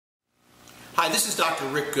Hi, this is Dr.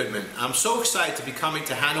 Rick Goodman. I'm so excited to be coming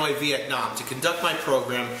to Hanoi, Vietnam to conduct my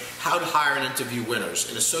program, How to Hire and Interview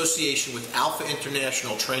Winners, in association with Alpha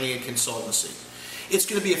International Training and Consultancy. It's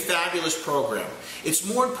going to be a fabulous program. It's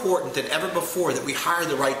more important than ever before that we hire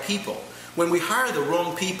the right people. When we hire the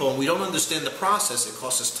wrong people and we don't understand the process, it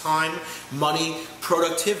costs us time, money,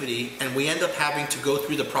 productivity, and we end up having to go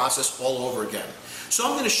through the process all over again. So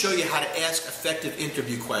I'm going to show you how to ask effective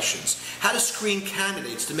interview questions, how to screen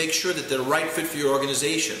candidates to make sure that they're the right fit for your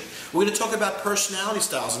organization. We're going to talk about personality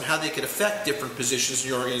styles and how they can affect different positions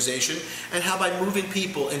in your organization, and how by moving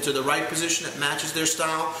people into the right position that matches their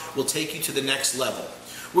style will take you to the next level.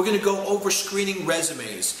 We're going to go over screening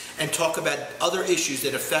resumes and talk about other issues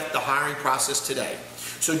that affect the hiring process today.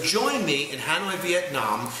 So join me in Hanoi,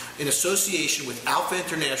 Vietnam, in association with Alpha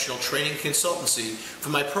International Training Consultancy for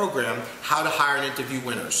my program, How to Hire and Interview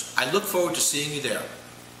Winners. I look forward to seeing you there.